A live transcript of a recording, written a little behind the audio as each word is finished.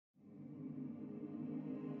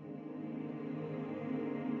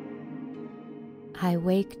I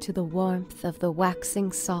wake to the warmth of the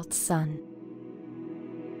waxing salt sun.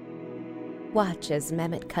 Watch as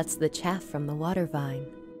Mehmet cuts the chaff from the watervine.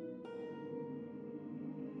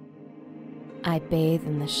 I bathe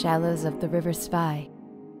in the shallows of the river Svai,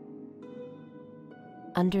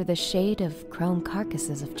 under the shade of chrome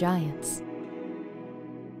carcasses of giants.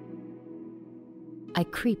 I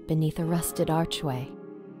creep beneath a rusted archway,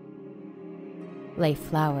 lay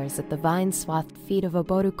flowers at the vine-swathed feet of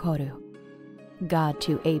Oborukoru, god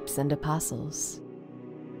to apes and apostles.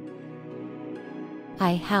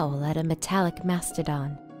 I howl at a metallic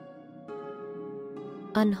mastodon,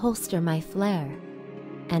 unholster my flare,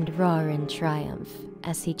 and roar in triumph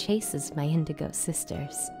as he chases my indigo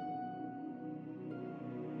sisters.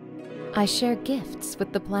 I share gifts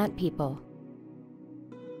with the plant people.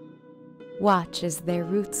 Watch as their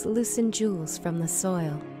roots loosen jewels from the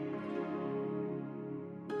soil.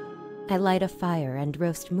 I light a fire and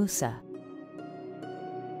roast Musa.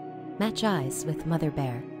 Match eyes with Mother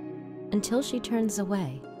Bear until she turns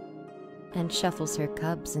away and shuffles her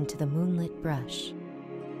cubs into the moonlit brush.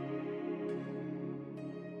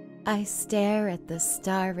 I stare at the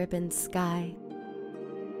star-ribboned sky,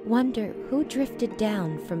 wonder who drifted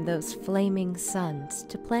down from those flaming suns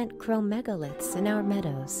to plant chromegaliths in our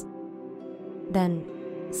meadows, then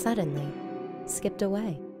suddenly skipped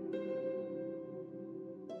away.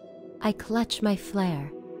 I clutch my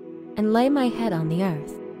flare and lay my head on the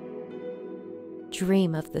earth,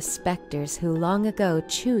 dream of the specters who long ago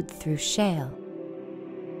chewed through shale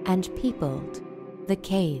and peopled the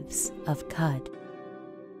caves of Cud.